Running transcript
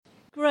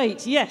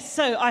Great, yes.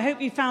 So I hope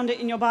you found it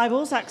in your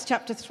Bibles, Acts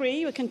chapter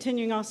 3. We're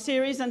continuing our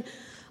series, and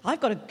I've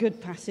got a good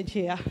passage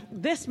here.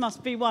 This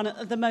must be one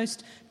of the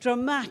most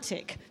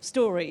dramatic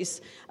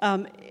stories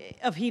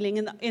of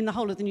healing in the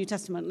whole of the New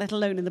Testament, let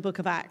alone in the book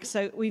of Acts.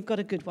 So we've got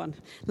a good one.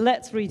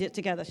 Let's read it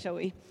together, shall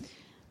we?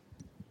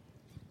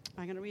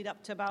 I'm going to read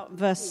up to about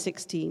verse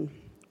 16,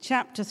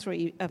 chapter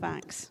 3 of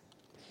Acts.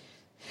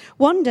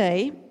 One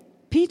day,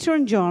 Peter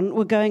and John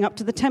were going up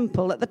to the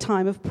temple at the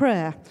time of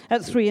prayer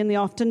at 3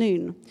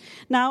 p.m.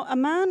 Now, a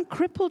man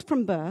crippled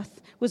from birth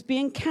was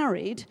being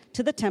carried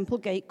to the temple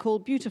gate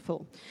called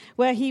Beautiful,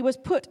 where he was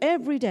put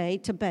every day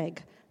to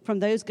beg from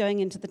those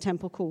going into the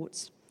temple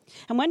courts.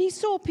 And when he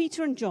saw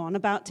Peter and John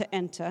about to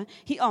enter,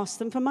 he asked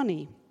them for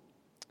money.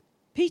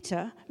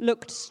 Peter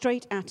looked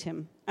straight at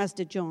him, as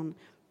did John.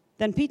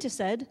 Then Peter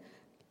said,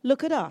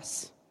 "Look at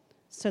us."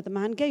 So the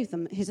man gave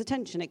them his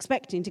attention,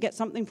 expecting to get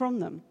something from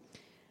them.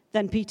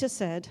 Then Peter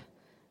said,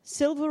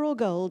 "Silver or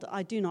gold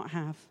I do not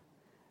have,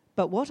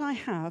 but what I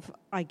have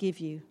I give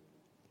you.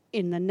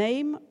 In the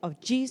name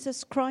of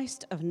Jesus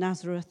Christ of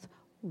Nazareth,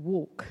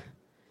 walk."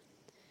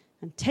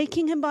 And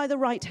taking him by the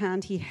right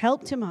hand, he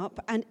helped him up,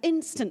 and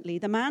instantly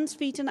the man's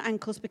feet and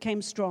ankles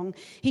became strong.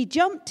 He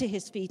jumped to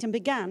his feet and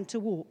began to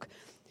walk.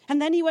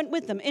 And then he went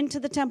with them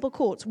into the temple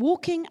courts,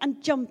 walking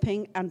and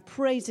jumping and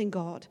praising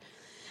God.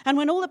 And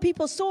when all the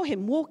people saw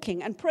him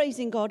walking and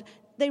praising God,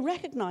 they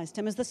recognized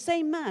him as the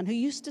same man who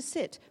used to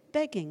sit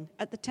begging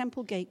at the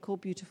temple gate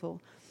called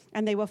Beautiful.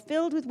 And they were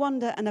filled with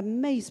wonder and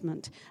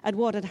amazement at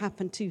what had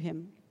happened to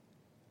him.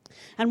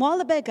 And while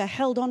the beggar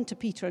held on to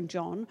Peter and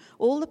John,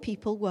 all the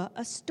people were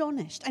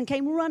astonished and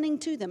came running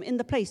to them in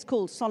the place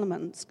called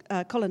Solomon's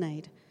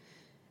Colonnade.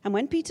 And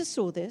when Peter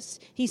saw this,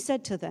 he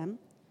said to them,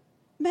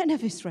 "Men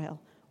of Israel,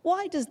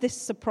 why does this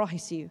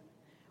surprise you?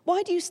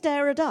 Why do you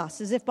stare at us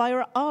as if by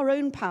our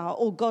own power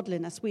or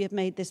godliness we have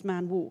made this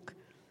man walk?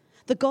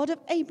 The God of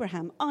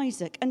Abraham,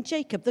 Isaac, and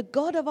Jacob, the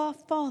God of our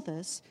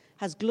fathers,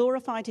 has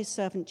glorified his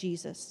servant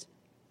Jesus.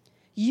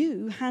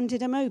 You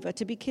handed him over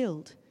to be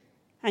killed,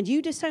 and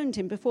you disowned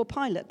him before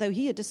Pilate, though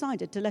he had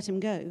decided to let him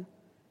go.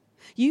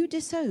 You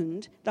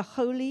disowned the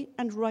holy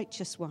and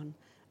righteous one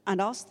and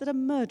asked that a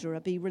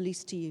murderer be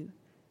released to you.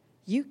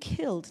 You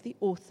killed the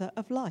author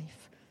of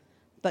life,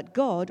 but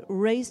God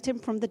raised him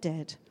from the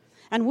dead.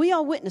 And we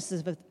are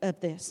witnesses of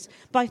this.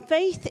 By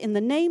faith in the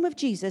name of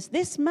Jesus,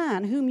 this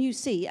man whom you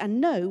see and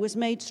know was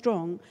made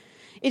strong.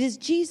 It is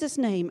Jesus'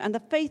 name and the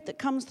faith that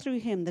comes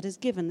through him that has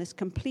given this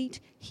complete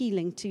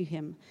healing to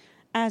him,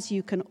 as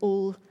you can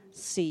all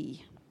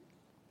see."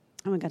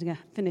 And we're going to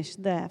finish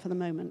there for the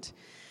moment.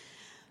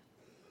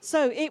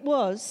 So it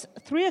was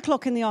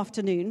 3:00 in the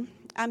afternoon,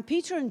 and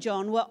Peter and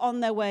John were on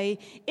their way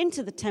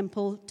into the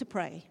temple to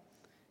pray.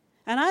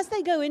 And as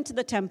they go into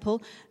the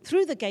temple,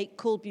 through the gate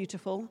called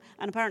Beautiful,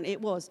 and apparently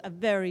it was a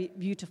very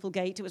beautiful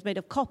gate. It was made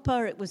of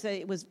copper. It was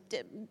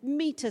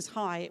meters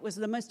high. It was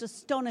the most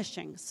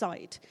astonishing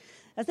sight.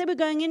 As they were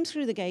going in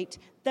through the gate,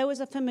 there was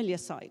a familiar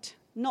sight,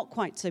 not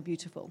quite so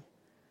beautiful.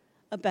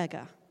 A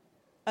beggar,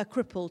 a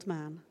crippled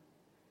man.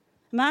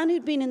 A man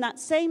who'd been in that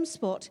same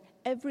spot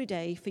every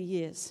day for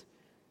years,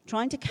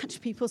 trying to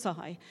catch people's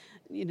eye,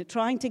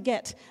 trying to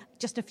get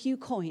just a few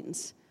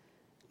coins,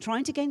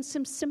 trying to gain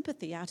some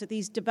sympathy out of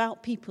these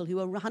devout people who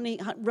are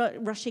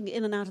rushing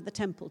in and out of the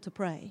temple to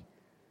pray.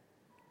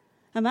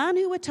 A man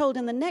who, we're told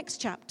in the next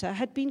chapter,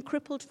 had been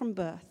crippled from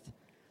birth,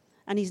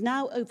 and he's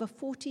now over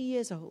 40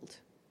 years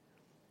old.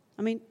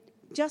 I mean,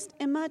 just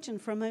imagine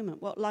for a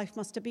moment what life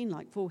must have been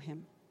like for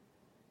him.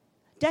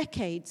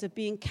 Decades of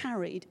being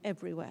carried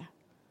everywhere,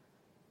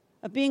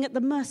 of being at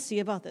the mercy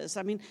of others.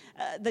 I mean,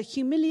 the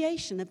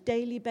humiliation of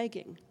daily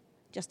begging,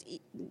 just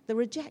the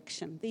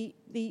rejection,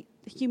 the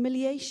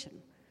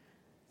humiliation,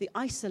 the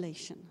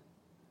isolation,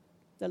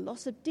 the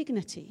loss of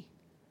dignity,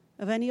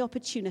 of any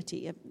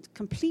opportunity, a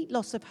complete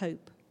loss of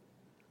hope.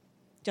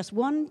 Just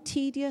one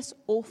tedious,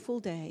 awful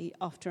day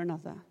after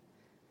another,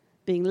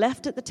 being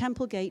left at the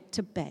temple gate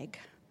to beg,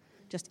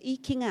 just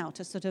eking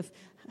out a sort of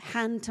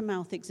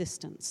hand-to-mouth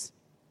existence.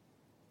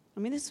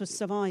 I mean, this was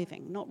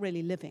surviving, not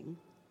really living.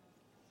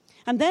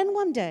 And then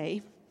one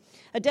day,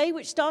 a day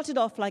which started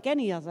off like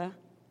any other,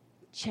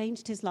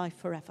 changed his life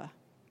forever.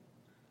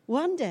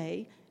 One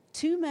day,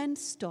 two men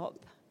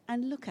stop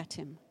and look at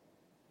him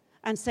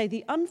and say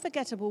the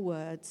unforgettable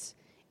words,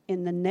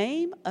 "In the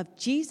name of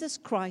Jesus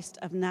Christ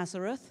of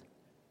Nazareth,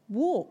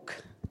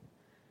 walk."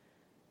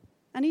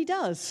 And he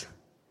does.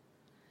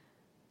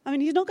 I mean,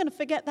 he's not going to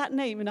forget that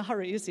name in a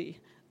hurry, is he?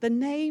 The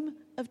name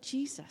of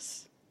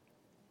Jesus.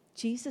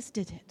 Jesus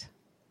did it.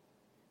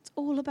 It's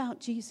all about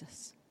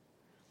Jesus.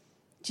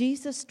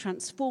 Jesus'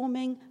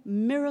 transforming,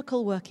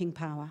 miracle-working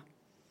power.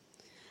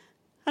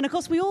 And of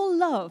course, we all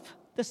love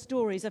the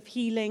stories of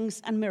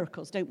healings and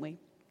miracles, don't we?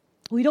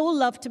 We'd all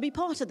love to be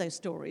part of those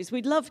stories.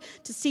 We'd love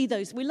to see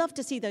those. We love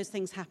to see those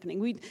things happening.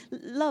 We'd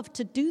love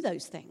to do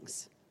those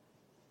things.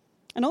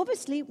 And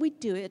obviously, we'd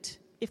do it,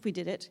 if we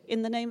did it,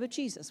 in the name of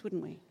Jesus,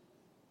 wouldn't we?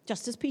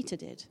 Just as Peter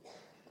did.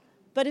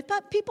 But if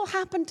people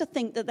happen to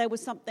think that there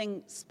was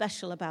something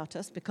special about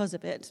us because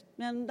of it,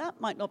 then that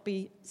might not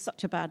be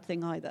such a bad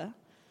thing either.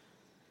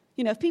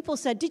 If people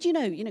said, did you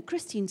know,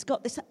 Christine's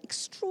got this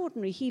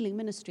extraordinary healing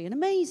ministry, an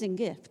amazing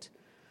gift,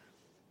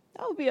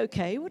 that would be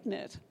okay, wouldn't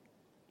it?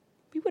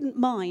 We wouldn't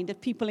mind if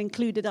people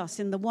included us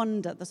in the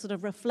wonder, the sort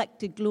of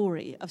reflected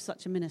glory of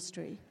such a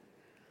ministry.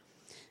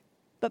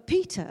 But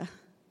Peter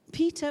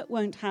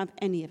won't have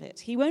any of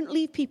it. He won't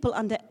leave people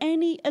under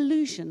any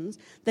illusions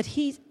that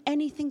he's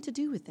anything to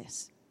do with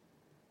this.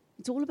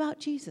 It's all about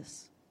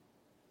Jesus.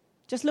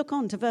 Just look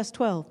on to verse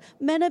 12.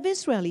 Men of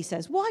Israel, he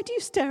says, why do you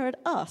stare at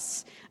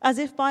us as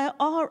if by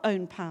our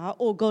own power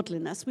or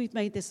godliness we've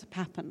made this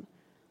happen?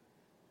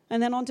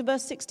 And then on to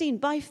verse 16.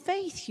 By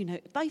faith,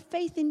 by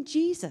faith in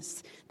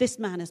Jesus, this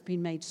man has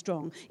been made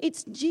strong.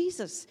 It's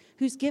Jesus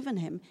who's given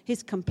him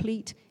his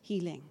complete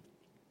healing.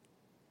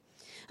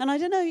 And I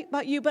don't know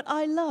about you, but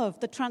I love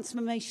the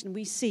transformation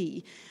we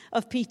see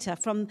of Peter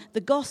from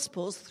the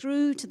Gospels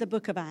through to the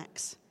book of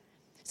Acts.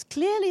 It's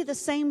clearly the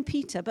same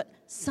Peter, but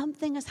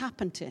something has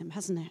happened to him,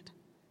 hasn't it?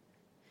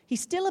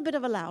 He's still a bit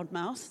of a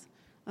loudmouth.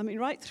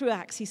 Right through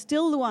Acts, he's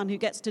still the one who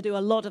gets to do a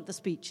lot of the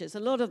speeches, a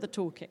lot of the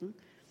talking.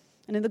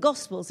 And in the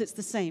Gospels, it's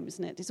the same,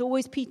 isn't it? It's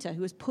always Peter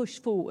who is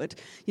pushed forward,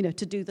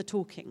 to do the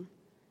talking.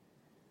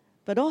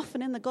 But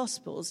often in the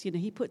Gospels,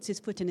 he puts his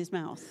foot in his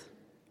mouth.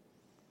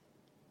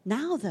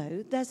 Now,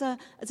 though, there's a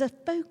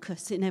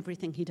focus in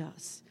everything he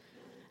does.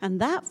 And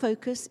that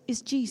focus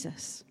is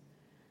Jesus.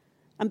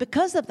 And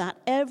because of that,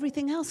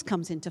 everything else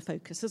comes into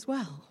focus as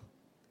well.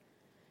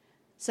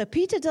 So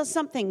Peter does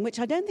something which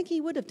I don't think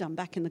he would have done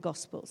back in the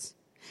Gospels.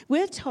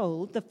 We're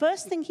told the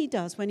first thing he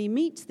does when he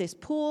meets this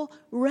poor,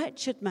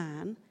 wretched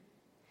man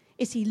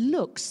is he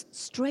looks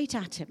straight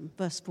at him,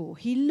 verse 4.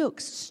 He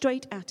looks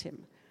straight at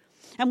him.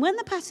 And when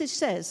the passage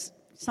says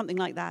something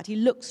like that, he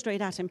looked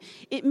straight at him,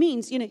 it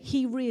means,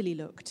 he really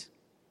looked.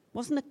 It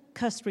wasn't a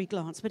cursory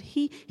glance, but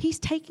he's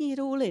taking it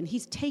all in.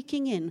 He's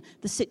taking in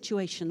the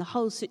situation, the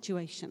whole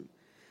situation.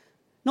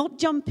 Not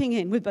jumping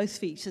in with both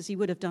feet as he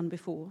would have done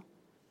before.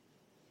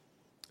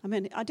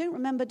 I don't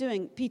remember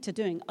Peter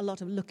doing a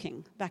lot of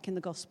looking back in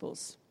the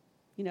Gospels.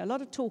 A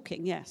lot of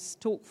talking, yes.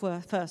 Talk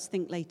first,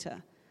 think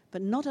later.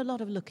 But not a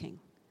lot of looking.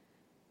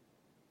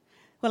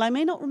 Well, I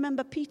may not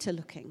remember Peter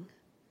looking,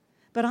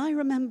 but I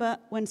remember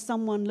when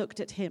someone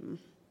looked at him.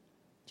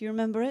 Do you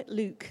remember it?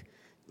 Luke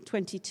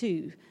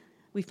 22.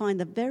 We find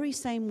the very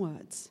same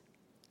words.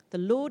 The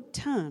Lord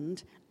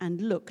turned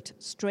and looked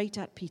straight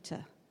at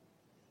Peter.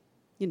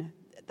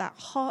 That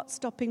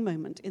heart-stopping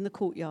moment in the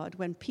courtyard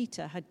when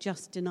Peter had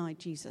just denied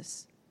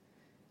Jesus.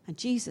 And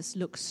Jesus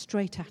looked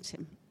straight at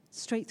him,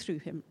 straight through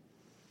him.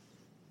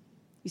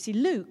 You see,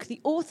 Luke,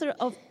 the author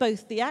of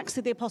both the Acts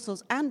of the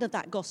Apostles and of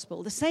that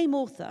gospel, the same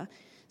author,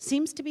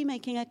 seems to be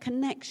making a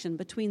connection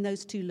between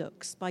those two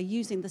looks by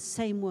using the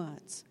same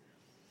words.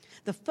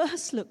 The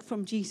first look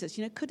from Jesus,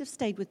 could have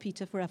stayed with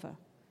Peter forever.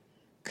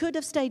 Could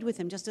have stayed with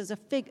him just as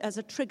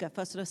a trigger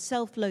for sort of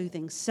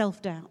self-loathing,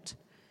 self-doubt.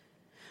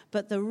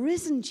 But the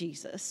risen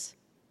Jesus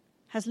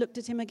has looked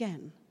at him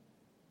again,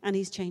 and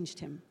he's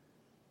changed him.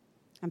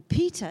 And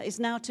Peter is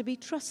now to be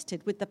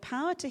trusted with the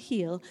power to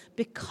heal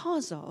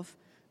because of,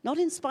 not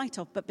in spite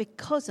of, but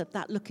because of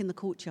that look in the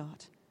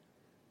courtyard.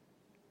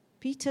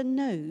 Peter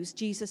knows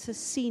Jesus has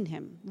seen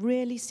him,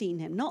 really seen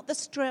him. Not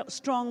the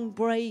strong,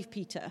 brave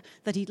Peter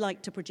that he'd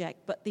like to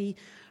project, but the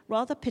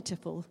rather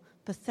pitiful,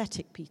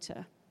 pathetic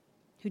Peter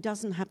who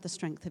doesn't have the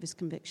strength of his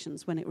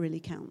convictions when it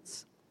really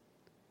counts.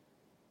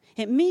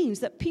 It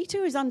means that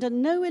Peter is under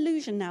no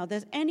illusion now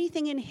there's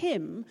anything in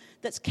him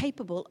that's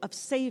capable of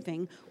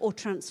saving or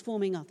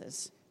transforming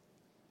others.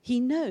 He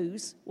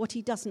knows what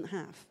he doesn't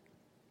have.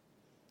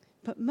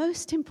 But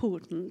most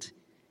important,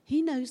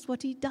 he knows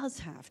what he does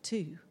have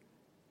too.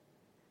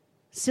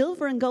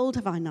 Silver and gold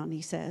have I none,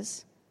 he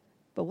says,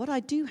 but what I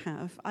do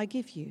have, I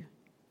give you.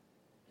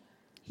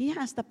 He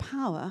has the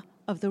power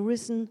of the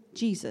risen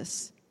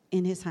Jesus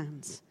in his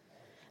hands.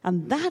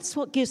 And that's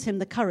what gives him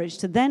the courage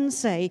to then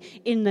say,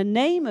 in the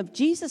name of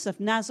Jesus of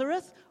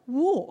Nazareth,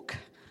 walk.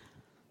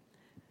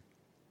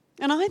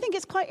 And I think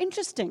it's quite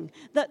interesting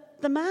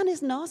that the man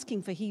isn't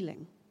asking for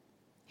healing.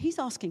 He's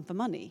asking for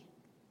money.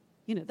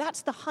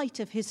 That's the height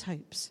of his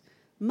hopes.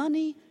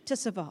 Money to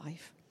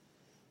survive.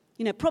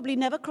 Probably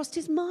never crossed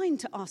his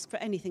mind to ask for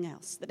anything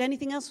else, that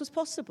anything else was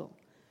possible.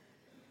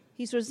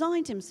 He's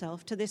resigned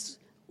himself to this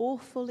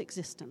awful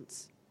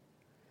existence.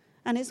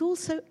 And it's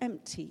also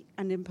empty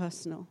and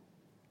impersonal.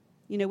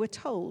 We're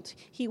told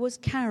he was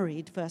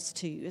carried, verse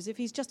 2, as if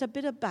he's just a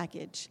bit of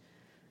baggage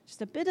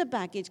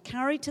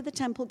carried to the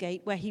temple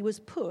gate where he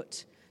was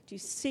put. Do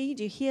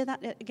you hear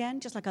that again?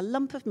 Just like a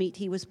lump of meat,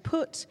 he was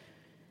put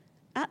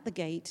at the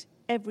gate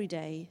every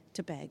day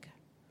to beg.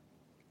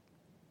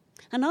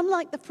 And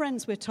unlike the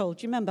friends, we're told,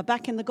 do you remember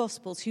back in the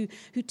Gospels, who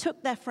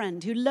took their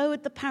friend, who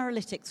lowered the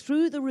paralytic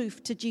through the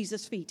roof to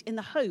Jesus' feet in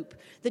the hope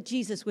that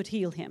Jesus would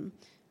heal him,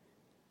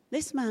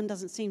 this man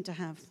doesn't seem to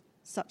have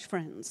such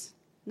friends.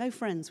 No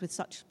friends with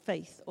such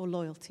faith or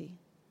loyalty.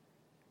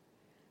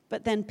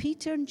 But then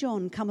Peter and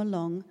John come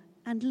along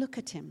and look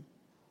at him.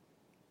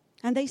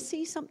 And they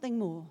see something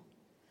more,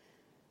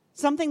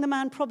 something the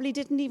man probably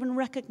didn't even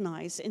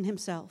recognize in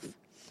himself.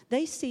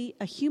 They see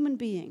a human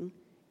being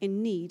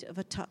in need of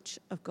a touch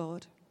of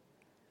God.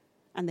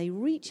 And they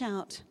reach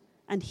out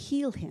and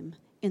heal him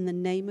in the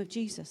name of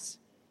Jesus.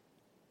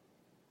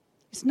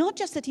 It's not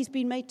just that he's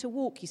been made to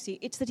walk, you see,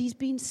 it's that he's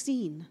been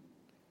seen.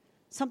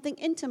 Something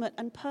intimate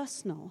and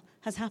personal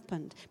has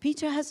happened.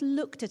 Peter has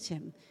looked at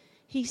him,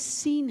 he's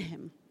seen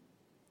him,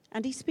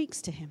 and he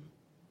speaks to him.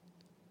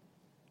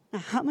 Now,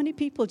 how many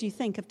people do you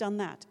think have done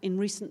that in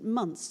recent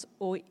months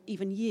or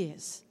even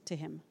years to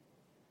him?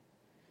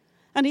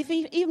 And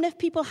even if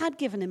people had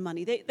given him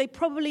money, they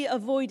probably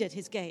avoided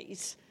his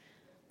gaze.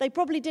 They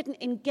probably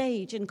didn't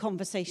engage in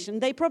conversation.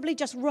 They probably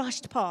just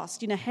rushed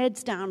past,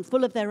 heads down,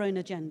 full of their own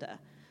agenda.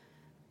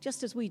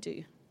 Just as we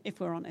do, if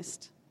we're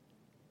honest.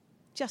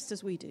 Just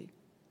as we do.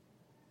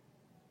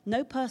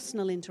 No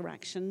personal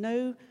interaction,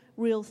 no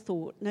real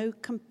thought, no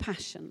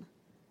compassion.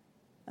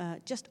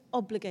 Just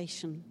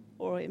obligation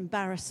or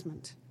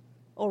embarrassment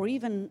or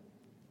even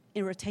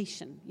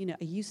irritation.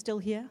 Are you still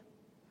here?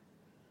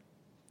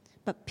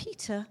 But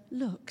Peter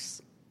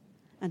looks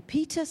and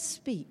Peter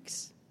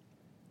speaks.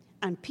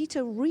 And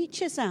Peter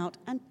reaches out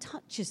and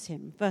touches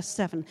him. Verse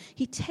 7.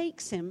 He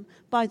takes him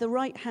by the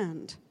right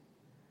hand.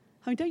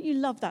 I mean, don't you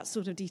love that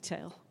sort of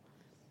detail?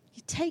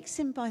 He takes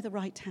him by the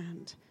right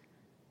hand.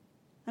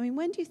 I mean,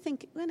 when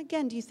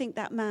again do you think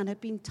that man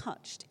had been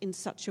touched in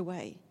such a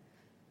way?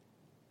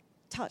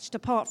 Touched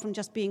apart from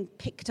just being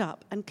picked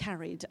up and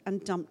carried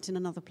and dumped in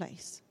another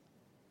place.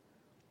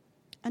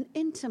 An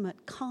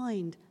intimate,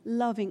 kind,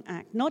 loving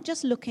act. Not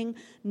just looking,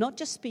 not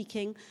just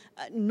speaking,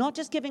 not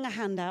just giving a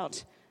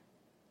handout,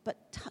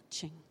 but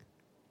touching.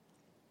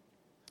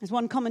 As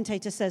one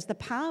commentator says, the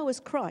power was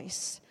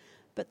Christ's,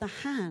 but the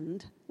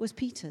hand was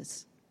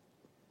Peter's.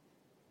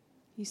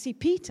 You see,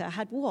 Peter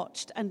had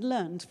watched and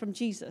learned from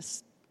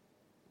Jesus.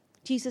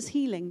 Jesus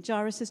healing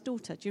Jairus'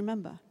 daughter, do you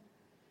remember?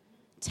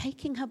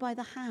 Taking her by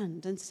the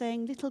hand and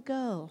saying, little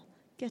girl,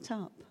 get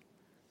up.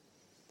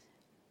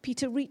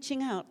 Peter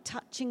reaching out,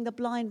 touching the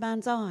blind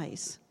man's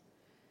eyes.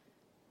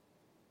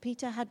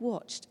 Peter had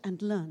watched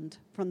and learned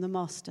from the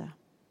master.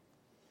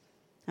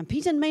 And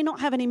Peter may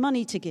not have any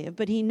money to give,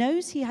 but he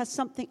knows he has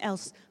something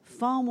else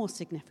far more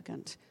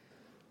significant.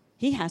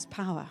 He has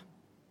power.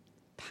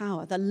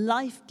 Power, the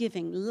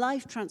life-giving,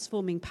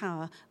 life-transforming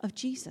power of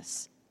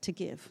Jesus to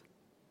give.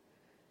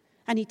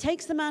 And he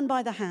takes the man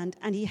by the hand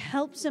and he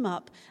helps him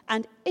up,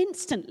 and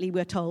instantly,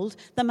 we're told,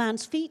 the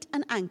man's feet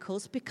and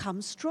ankles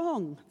become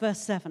strong.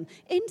 Verse 7.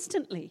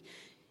 Instantly.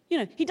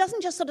 He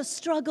doesn't just sort of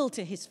struggle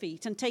to his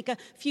feet and take a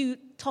few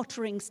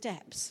tottering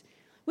steps.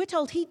 We're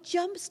told he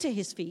jumps to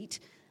his feet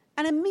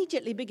and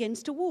immediately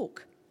begins to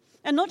walk.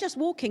 And not just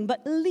walking,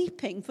 but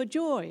leaping for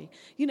joy.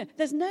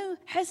 There's no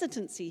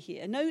hesitancy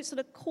here, no sort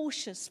of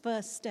cautious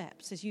first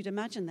steps, as you'd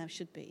imagine there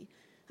should be.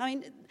 I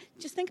mean,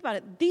 just think about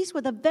it. These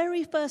were the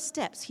very first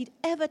steps he'd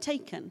ever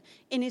taken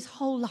in his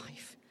whole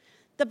life.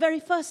 The very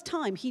first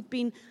time he'd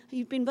been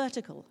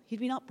vertical,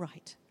 he'd been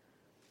upright.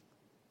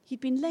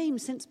 He'd been lame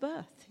since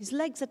birth. His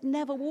legs had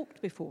never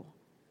walked before.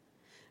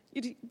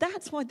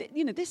 That's why,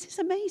 this is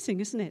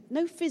amazing, isn't it?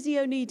 No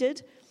physio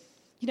needed.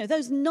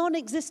 Those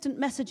non-existent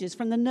messages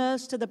from the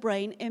nerves to the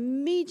brain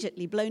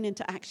immediately blown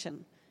into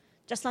action,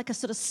 just like a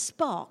sort of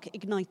spark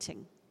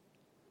igniting.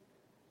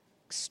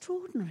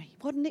 Extraordinary.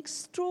 What an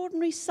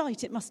extraordinary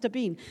sight it must have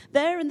been.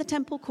 There in the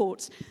temple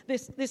courts,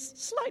 this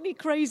slightly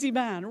crazy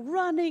man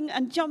running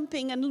and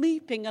jumping and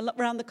leaping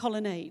around the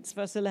colonnades,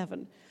 verse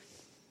 11.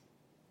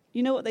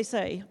 You know what they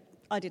say?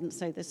 I didn't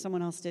say this,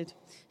 someone else did.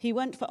 He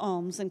went for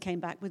alms and came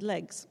back with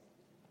legs.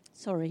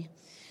 Sorry.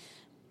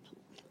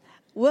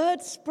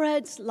 Word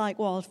spreads like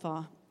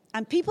wildfire,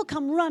 and people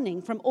come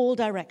running from all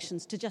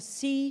directions to just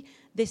see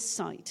this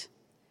sight.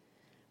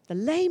 The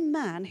lame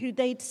man who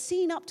they'd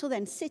seen up till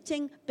then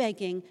sitting,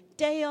 begging,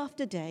 day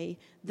after day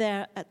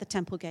there at the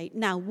temple gate,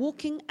 now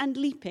walking and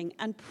leaping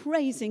and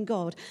praising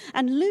God.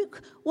 And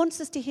Luke wants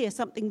us to hear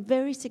something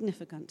very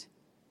significant.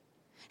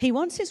 He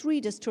wants his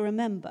readers to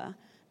remember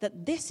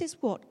that this is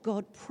what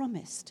God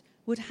promised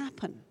would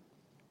happen.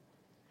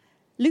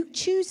 Luke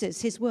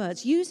chooses his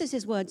words, uses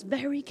his words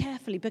very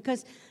carefully,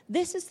 because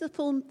this is the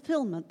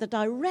fulfillment, the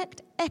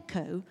direct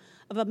echo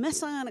of a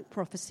messianic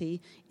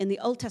prophecy in the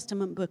Old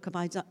Testament book of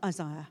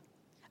Isaiah,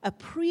 a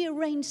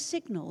prearranged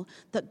signal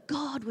that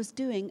God was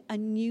doing a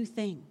new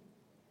thing.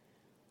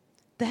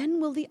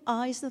 Then will the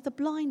eyes of the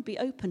blind be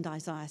opened,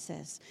 Isaiah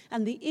says,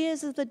 and the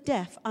ears of the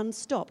deaf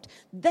unstopped.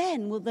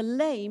 Then will the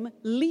lame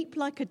leap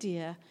like a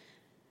deer,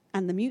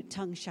 and the mute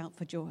tongue shout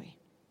for joy.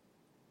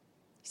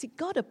 You see,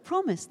 God had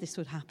promised this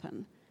would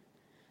happen.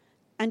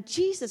 And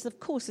Jesus, of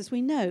course, as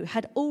we know,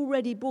 had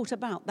already brought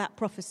about that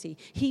prophecy.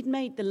 He'd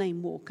made the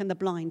lame walk and the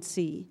blind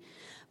see.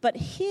 But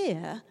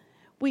here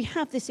we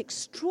have this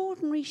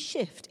extraordinary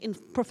shift in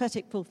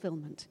prophetic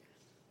fulfillment.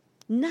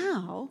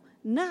 Now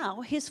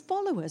his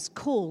followers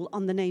call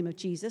on the name of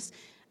Jesus,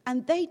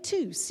 and they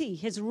too see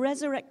his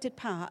resurrected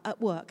power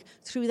at work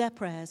through their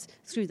prayers,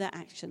 through their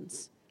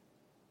actions.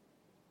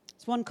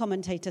 As one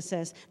commentator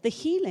says, the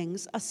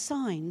healings are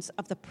signs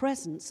of the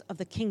presence of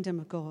the kingdom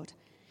of God,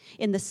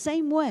 in the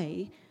same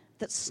way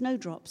that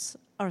snowdrops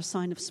are a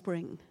sign of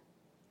spring.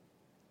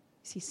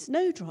 See,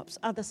 snowdrops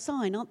are the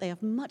sign, aren't they,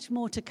 of much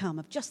more to come,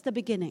 of just the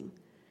beginning.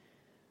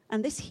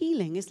 And this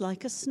healing is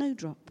like a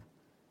snowdrop,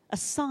 a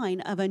sign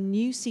of a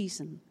new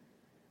season.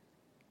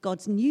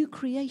 God's new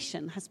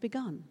creation has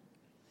begun.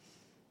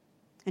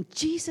 And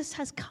Jesus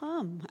has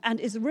come, and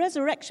his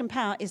resurrection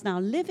power is now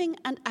living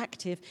and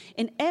active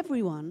in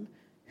everyone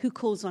who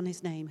calls on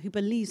his name, who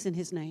believes in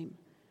his name.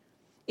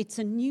 It's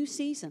a new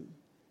season,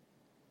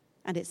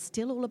 and it's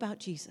still all about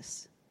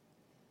Jesus.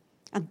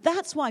 And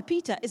that's why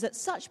Peter is at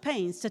such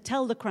pains to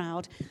tell the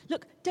crowd,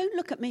 look, don't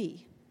look at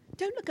me.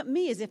 Don't look at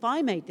me as if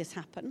I made this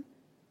happen.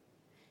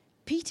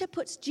 Peter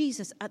puts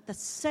Jesus at the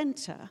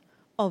center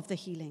of the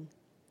healing,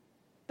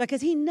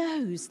 because he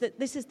knows that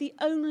this is the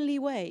only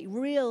way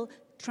real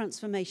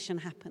transformation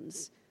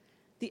happens.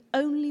 The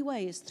only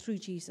way is through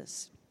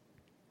Jesus.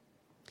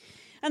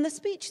 And the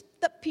speech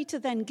that Peter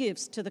then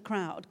gives to the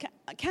crowd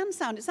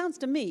it sounds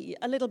to me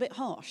a little bit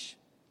harsh.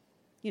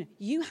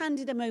 You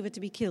handed him over to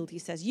be killed, he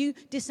says. You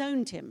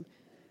disowned him.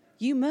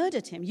 You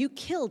murdered him. You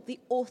killed the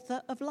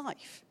author of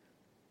life.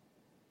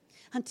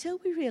 Until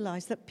we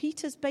realize that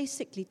Peter's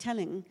basically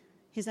telling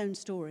his own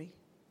story.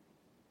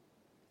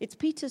 It's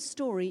Peter's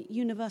story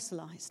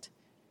universalized.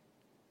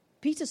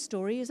 Peter's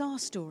story is our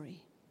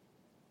story.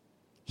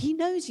 He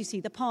knows, you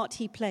see, the part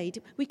he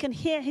played. We can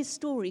hear his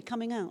story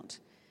coming out.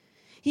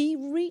 He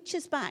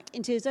reaches back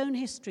into his own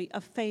history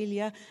of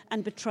failure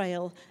and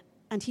betrayal,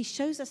 and he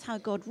shows us how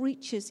God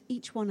reaches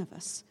each one of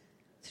us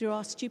through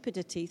our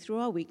stupidity, through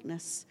our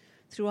weakness,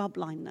 through our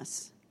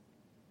blindness,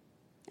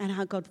 and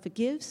how God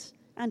forgives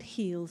and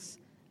heals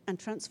and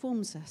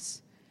transforms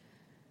us.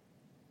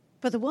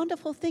 But the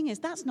wonderful thing is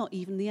that's not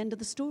even the end of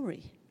the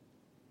story.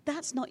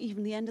 That's not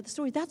even the end of the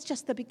story. That's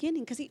just the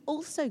beginning, because he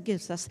also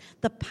gives us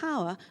the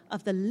power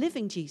of the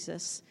living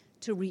Jesus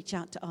to reach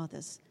out to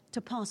others, to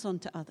pass on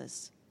to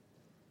others,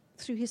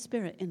 through his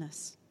Spirit in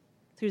us,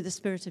 through the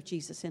Spirit of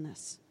Jesus in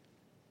us.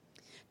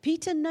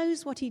 Peter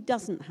knows what he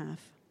doesn't have,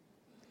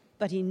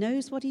 but he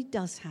knows what he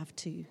does have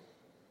too.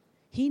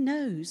 He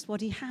knows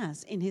what he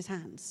has in his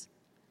hands.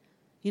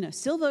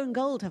 Silver and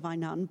gold have I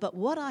none, but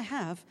what I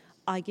have,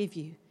 I give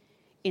you.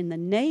 In the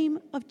name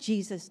of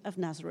Jesus of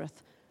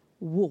Nazareth,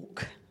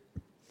 walk.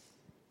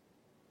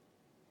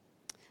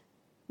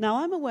 Now,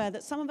 I'm aware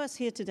that some of us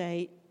here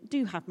today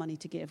do have money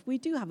to give. We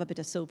do have a bit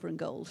of silver and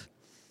gold,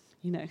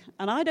 and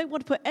I don't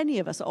want to put any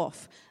of us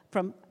off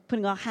from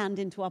putting our hand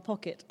into our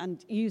pocket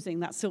and using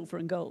that silver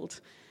and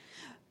gold.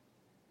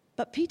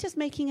 But Peter's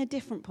making a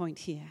different point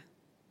here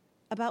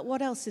about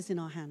what else is in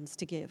our hands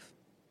to give.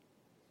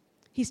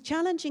 He's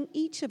challenging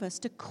each of us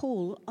to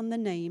call on the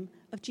name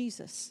of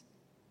Jesus.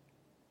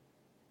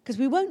 Because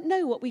we won't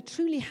know what we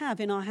truly have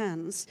in our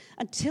hands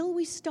until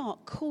we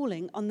start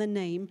calling on the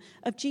name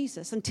of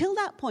Jesus. Until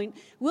that point,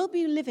 we'll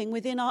be living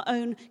within our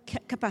own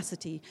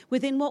capacity,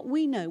 within what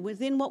we know,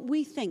 within what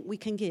we think we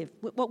can give,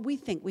 what we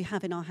think we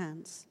have in our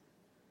hands.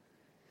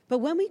 But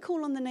when we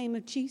call on the name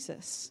of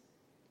Jesus,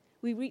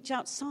 we reach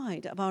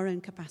outside of our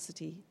own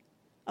capacity,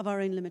 of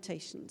our own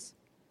limitations.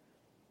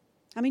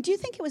 Do you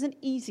think it was an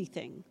easy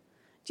thing?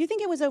 Do you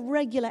think it was a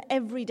regular,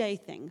 everyday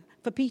thing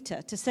for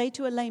Peter to say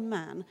to a lame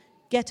man,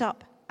 get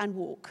up and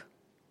walk?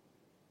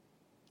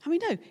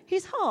 No,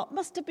 his heart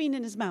must have been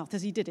in his mouth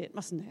as he did it,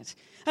 mustn't it?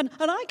 And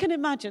I can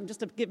imagine,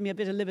 just to give me a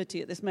bit of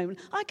liberty at this moment,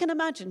 I can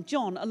imagine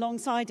John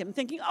alongside him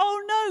thinking,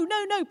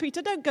 oh, no,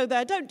 Peter, don't go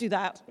there, don't do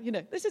that.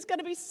 This is going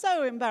to be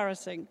so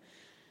embarrassing.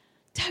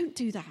 Don't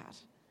do that.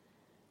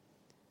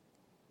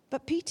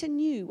 But Peter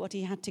knew what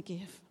he had to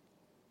give.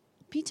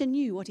 Peter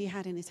knew what he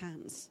had in his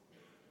hands.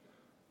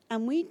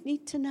 And we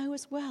need to know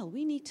as well.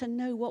 We need to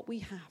know what we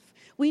have.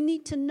 We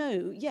need to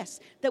know, yes,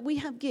 that we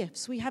have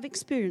gifts, we have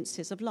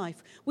experiences of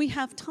life, we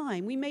have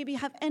time, we maybe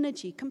have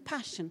energy,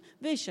 compassion,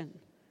 vision.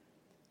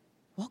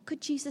 What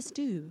could Jesus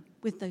do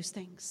with those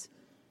things?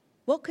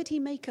 What could he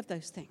make of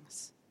those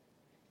things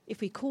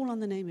if we call on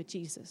the name of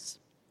Jesus?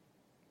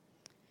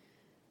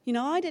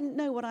 I didn't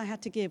know what I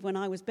had to give when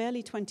I was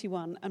barely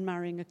 21 and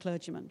marrying a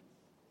clergyman.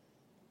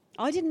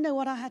 I didn't know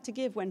what I had to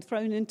give when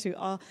thrown into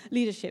our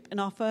leadership in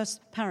our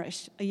first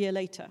parish a year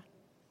later.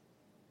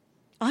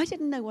 I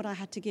didn't know what I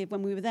had to give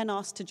when we were then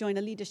asked to join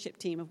a leadership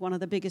team of one of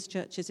the biggest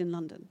churches in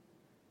London.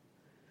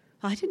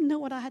 I didn't know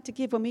what I had to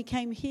give when we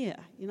came here.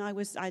 I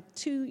had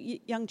 2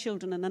 young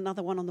children and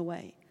another one on the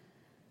way.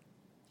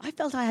 I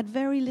felt I had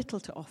very little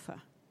to offer.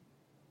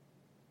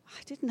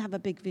 I didn't have a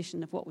big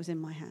vision of what was in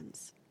my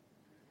hands.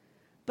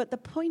 But the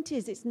point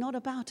is, it's not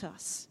about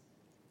us.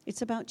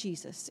 It's about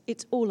Jesus.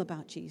 It's all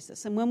about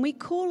Jesus. And when we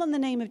call on the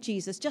name of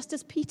Jesus, just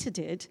as Peter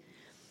did,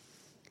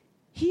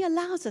 he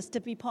allows us to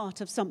be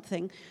part of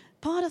something,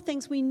 part of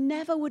things we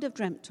never would have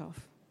dreamt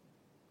of.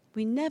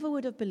 We never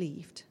would have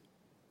believed.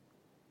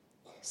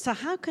 So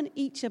how can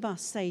each of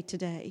us say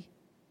today,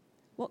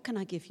 what can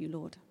I give you,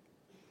 Lord?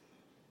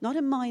 Not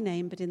in my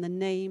name, but in the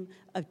name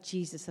of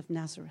Jesus of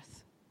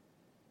Nazareth.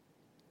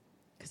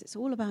 Because it's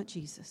all about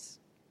Jesus.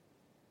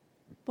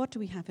 What do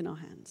we have in our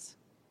hands?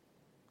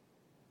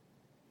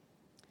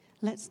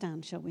 Let's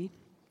stand, shall we?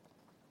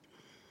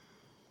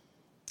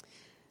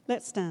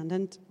 Let's stand,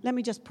 and let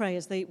me just pray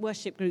as the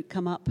worship group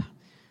come up.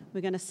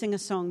 We're going to sing a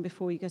song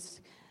before we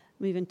just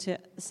move into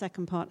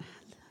the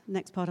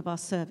next part of our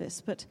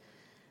service. But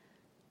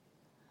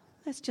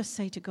let's just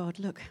say to God,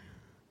 look,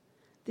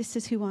 this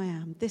is who I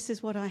am. This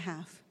is what I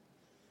have.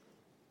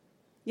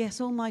 Yes,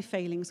 all my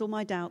failings, all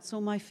my doubts,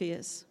 all my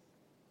fears.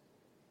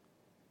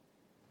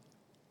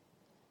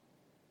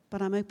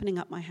 But I'm opening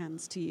up my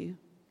hands to you.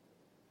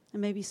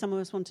 And maybe some of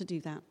us want to do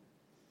that.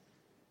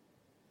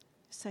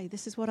 Say,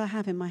 this is what I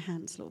have in my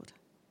hands, Lord.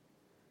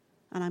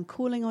 And I'm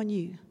calling on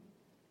you.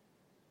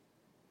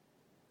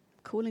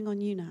 I'm calling on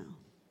you now.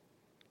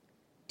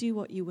 Do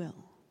what you will.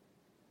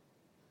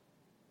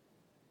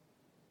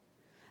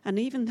 And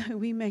even though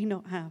we may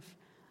not have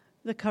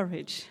the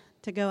courage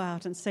to go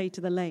out and say to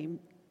the lame,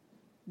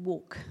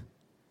 walk,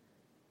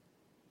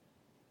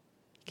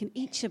 can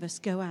each of us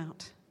go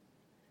out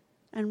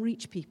and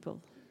reach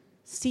people,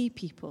 see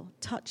people,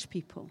 touch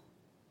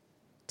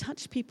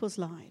people's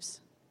lives.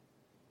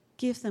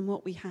 Give them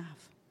what we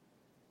have,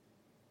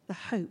 the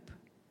hope,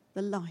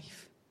 the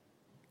life,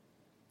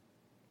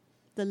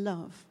 the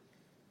love,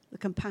 the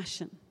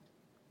compassion,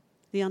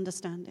 the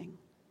understanding.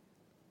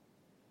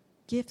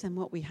 Give them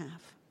what we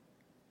have.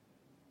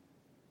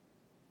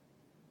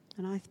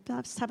 And I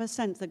perhaps have a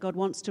sense that God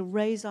wants to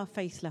raise our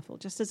faith level,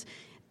 just as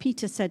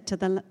Peter said to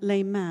the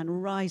lame man,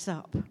 rise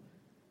up.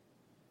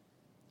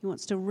 He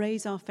wants to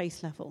raise our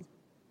faith level.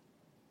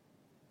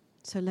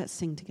 So let's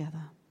sing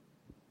together.